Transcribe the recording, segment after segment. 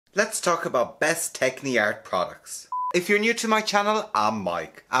Let's talk about best TECNI Art products. If you're new to my channel, I'm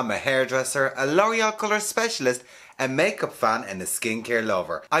Mike. I'm a hairdresser, a L'Oreal colour specialist, a makeup fan and a skincare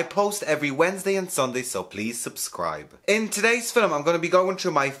lover. I post every Wednesday and Sunday, so please subscribe. In today's film, I'm going to be going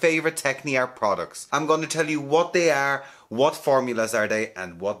through my favourite TECNI Art products. I'm going to tell you what they are, what formulas are they,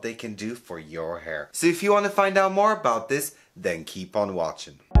 and what they can do for your hair. So if you want to find out more about this, then keep on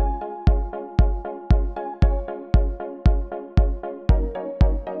watching.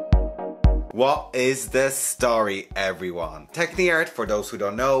 What is the story, everyone? TECNI Art, for those who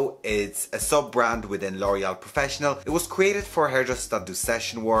don't know, it's a sub-brand within L'Oreal Professionnel. It was created for hairdressers that do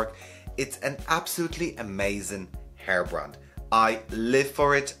session work. It's an absolutely amazing hair brand. I live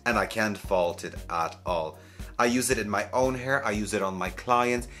for it and I can't fault it at all. I use it in my own hair, I use it on my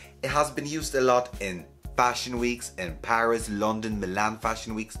clients. It has been used a lot in fashion weeks, in Paris, London, Milan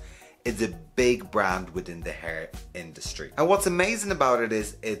fashion weeks. It's a big brand within the hair industry. And what's amazing about it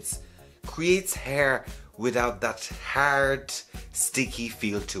is it's creates hair without that hard, sticky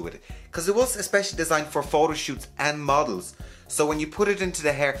feel to it. Because it was especially designed for photo shoots and models. So when you put it into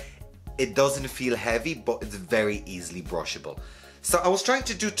the hair, it doesn't feel heavy, but it's very easily brushable. So I was trying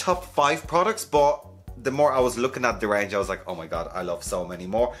to do top 5 products, but the more I was looking at the range, I was like, oh my god, I love so many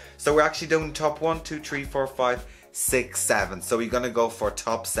more. So we're actually doing top 1, 2, 3, 4, 5, 6, 7. So we're gonna go for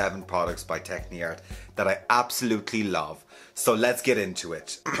top 7 products by TECNI Art that I absolutely love. So let's get into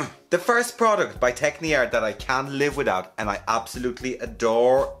it. The first product by TECNI Art that I can't live without and I absolutely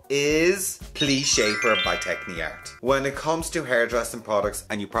adore is Pli Shaper by TECNI Art. When it comes to hairdressing products,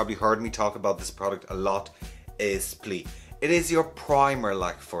 and you probably heard me talk about this product a lot, is Pli. It is your primer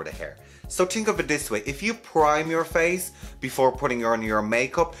like for the hair. So think of it this way, if you prime your face before putting on your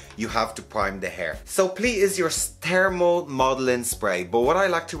makeup, you have to prime the hair. So Pli is your thermal modeling spray, but what I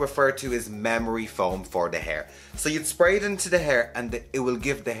like to refer to is memory foam for the hair. So you'd spray it into the hair and it will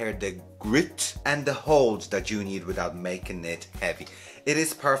give the hair the grit and the hold that you need without making it heavy. It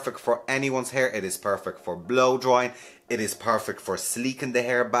is perfect for anyone's hair, it is perfect for blow drying, it is perfect for sleeking the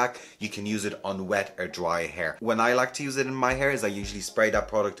hair back. You can use it on wet or dry hair. When I like to use it in my hair is I usually spray that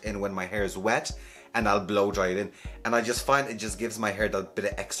product in when my hair is wet and I'll blow dry it in. And I just find it just gives my hair that bit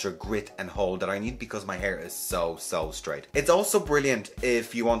of extra grit and hold that I need because my hair is so straight. It's also brilliant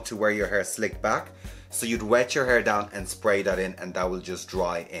if you want to wear your hair slicked back. So you'd wet your hair down and spray that in and that will just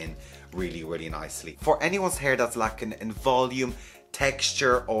dry in really nicely. For anyone's hair that's lacking in volume,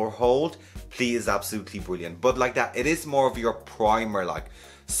 texture or hold, Pli is absolutely brilliant. But like that, it is more of your primer like.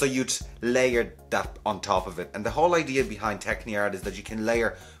 So you'd layer that on top of it. And the whole idea behind TECNI Art is that you can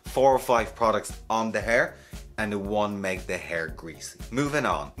layer 4 or 5 products on the hair and it won't make the hair greasy. Moving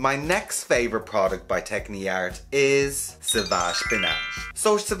on. My next favorite product by TECNI Art is Sauvage Panache.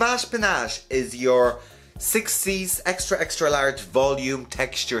 So Sauvage Panache is your 60s extra large volume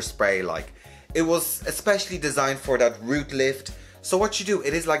texture spray like. It was especially designed for that root lift. So what you do,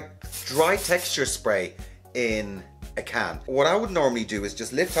 it is like dry texture spray in a can. What I would normally do is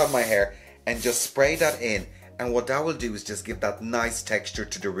just lift out my hair and just spray that in, and what that will do is just give that nice texture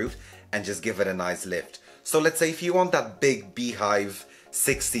to the root and just give it a nice lift. So let's say if you want that big beehive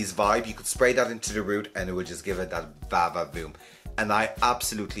 60s vibe, you could spray that into the root and it would just give it that va-va-voom. And I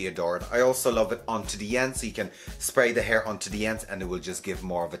absolutely adore it. I also love it onto the ends, so you can spray the hair onto the ends and it will just give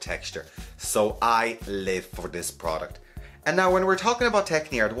more of a texture. So I live for this product. And now when we're talking about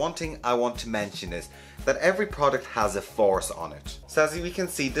TECNI Art, one thing I want to mention is that every product has a force on it. So as we can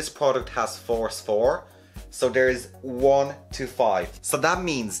see, this product has force 4. So there is 1 to 5. So that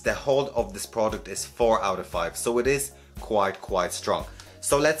means the hold of this product is 4 out of 5. So it is quite strong.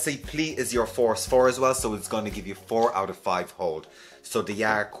 So let's say Pli is your force 4 as well, so it's going to give you 4 out of 5 hold. So they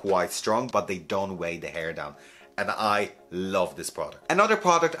are quite strong, but they don't weigh the hair down. And I love this product. Another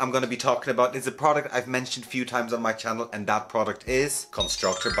product I'm going to be talking about is a product I've mentioned a few times on my channel, and that product is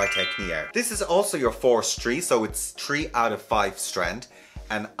Constructor by TECNI Art. This is also your force 3, so it's 3 out of 5 strength,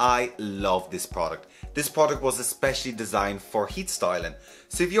 and I love this product. This product was especially designed for heat styling.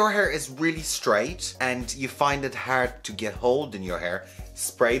 So if your hair is really straight and you find it hard to get hold in your hair,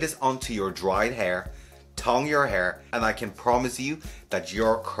 spray this onto your dried hair, tongue your hair, and I can promise you that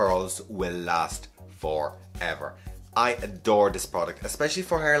your curls will last forever. I adore this product, especially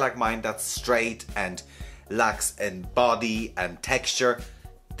for hair like mine that's straight and lacks in body and texture.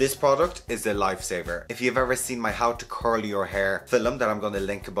 This product is a lifesaver. If you've ever seen my how to curl your hair film that I'm going to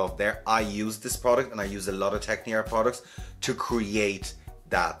link above there, I use this product and I use a lot of TECNI Art products to create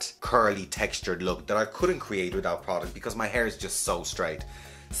that curly textured look that I couldn't create without product because my hair is just so straight.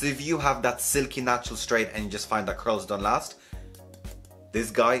 So if you have that silky natural straight and you just find that curls don't last, this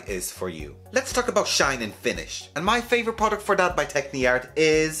guy is for you. Let's talk about shine and finish. And my favorite product for that by TECNI ART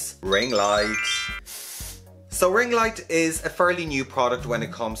is ring light. So ring light is a fairly new product when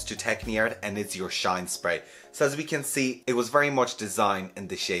it comes to TECNI ART, and it's your shine spray. So as we can see, it was very much designed in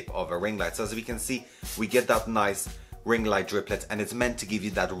the shape of a ring light. So as we can see, we get that nice ring light driplets, and it's meant to give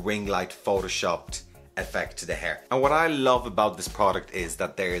you that ring light photoshopped effect to the hair. And what I love about this product is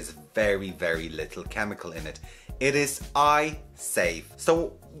that there is very, very little chemical in it. It is eye safe.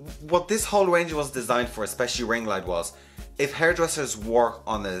 So what this whole range was designed for, especially ring light, was if hairdressers work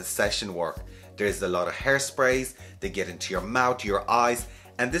on a session work, there's a lot of hairsprays, they get into your mouth, your eyes,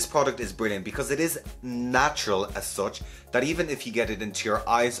 and this product is brilliant because it is natural as such that even if you get it into your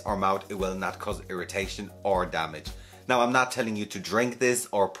eyes or mouth, it will not cause irritation or damage. Now, I'm not telling you to drink this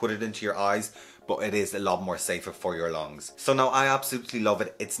or put it into your eyes, but it is a lot more safer for your lungs. So now I absolutely love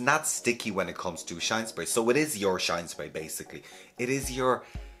it. It's not sticky when it comes to shine spray. So it is your shine spray basically. It is your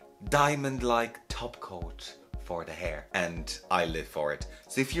diamond-like top coat for the hair, and I live for it.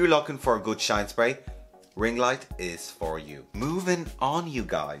 So if you're looking for a good shine spray, ring light is for you. Moving on, you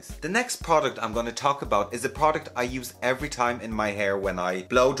guys. The next product I'm going to talk about is a product I use every time in my hair when I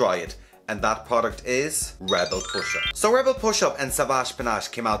blow dry it. And that product is Rebel Push-Up. So Rebel Push-Up and Savage Panache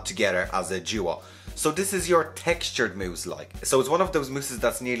came out together as a duo. So this is your textured mousse like. So it's one of those mousses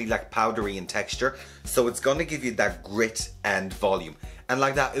that's nearly like powdery in texture. So it's gonna give you that grit and volume. And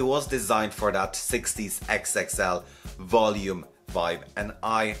like that, it was designed for that 60s XXL volume vibe. And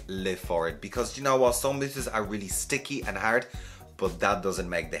I live for it because you know what? Some mousses are really sticky and hard, but that doesn't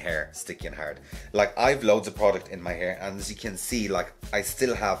make the hair sticky and hard. Like I've loads of product in my hair, and as you can see, like I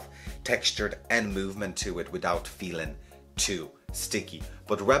still have textured and movement to it without feeling too sticky.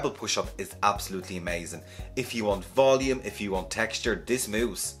 But Rebel Push-Up is absolutely amazing. If you want volume, if you want texture, this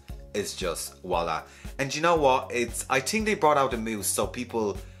mousse is just voila. And you know what? I think they brought out a mousse so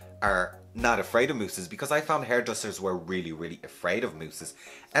people are not afraid of mousses, because I found hairdressers were really, really afraid of mousses,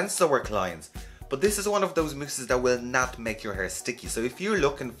 and so were clients. But this is one of those mousses that will not make your hair sticky. So if you're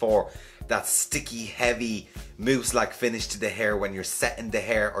looking for that sticky, heavy mousse-like finish to the hair when you're setting the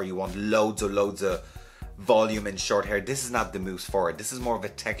hair, or you want loads of volume in short hair, this is not the mousse for it. This is more of a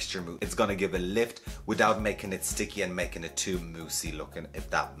texture mousse. It's gonna give a lift without making it sticky and making it too moussey looking, if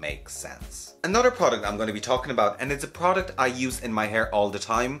that makes sense. Another product I'm gonna be talking about, and it's a product I use in my hair all the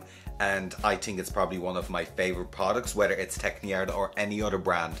time, and I think it's probably one of my favorite products, whether it's TECNI ART or any other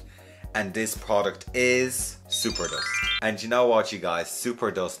brand. And this product is Super Dust. And you know what, you guys, Super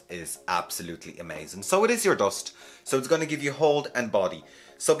Dust is absolutely amazing. So it is your dust, so it's going to give you hold and body.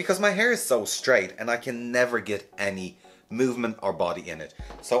 So because my hair is so straight and I can never get any movement or body in it,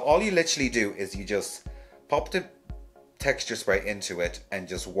 so all you literally do is you just pop the texture spray into it and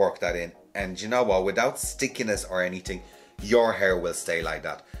just work that in. And you know what, without stickiness or anything, your hair will stay like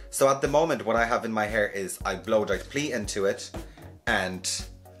that. So at the moment, what I have in my hair is I blow dry plea into it and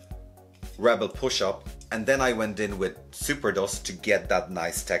Rebel Push-Up, and then I went in with Super Dust to get that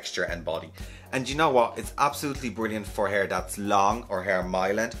nice texture and body. And you know what, it's absolutely brilliant for hair that's long or hair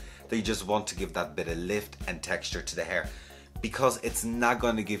my length, that you just want to give that bit of lift and texture to the hair, because it's not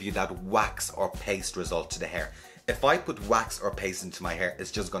going to give you that wax or paste result to the hair. If I put wax or paste into my hair,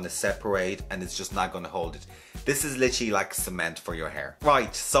 it's just going to separate and it's just not going to hold it. This is literally like cement for your hair.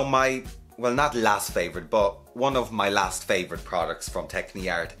 Right, so my, well, not last favorite, but one of my last favorite products from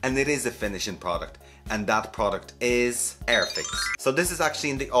TECNI ART, and it is a finishing product, and that product is Airfix. So this is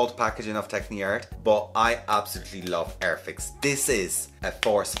actually in the old packaging of TECNI ART, but I absolutely love Airfix. This is a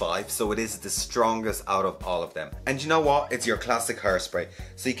Force 5, so it is the strongest out of all of them. And you know what? It's your classic hairspray.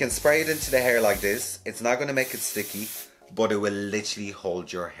 So you can spray it into the hair like this. It's not going to make it sticky, but it will literally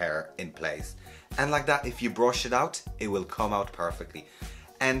hold your hair in place. And like that, if you brush it out, it will come out perfectly.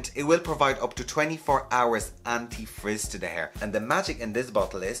 And it will provide up to 24 hours anti-frizz to the hair. And the magic in this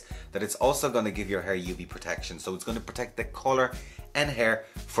bottle is that it's also going to give your hair UV protection. So it's going to protect the color and hair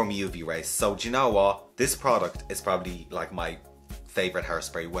from UV rays. So do you know what? This product is probably like my favorite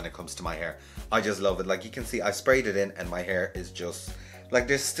hairspray when it comes to my hair. I just love it. Like you can see, I sprayed it in and my hair is just like,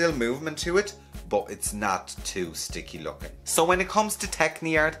 there's still movement to it, but it's not too sticky looking. So when it comes to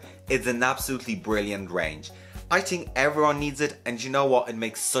TECNI ART, it's an absolutely brilliant range. I think everyone needs it, and you know what, it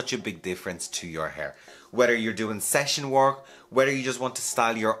makes such a big difference to your hair. Whether you're doing session work, whether you just want to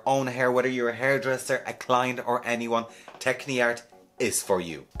style your own hair, whether you're a hairdresser, a client or anyone, TECNI ART is for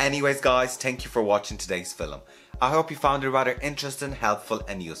you. Anyways guys, thank you for watching today's film. I hope you found it rather interesting, helpful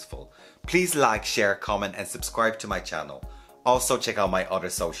and useful. Please like, share, comment and subscribe to my channel. Also check out my other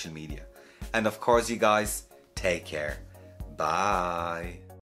social media. And of course you guys, take care. Bye.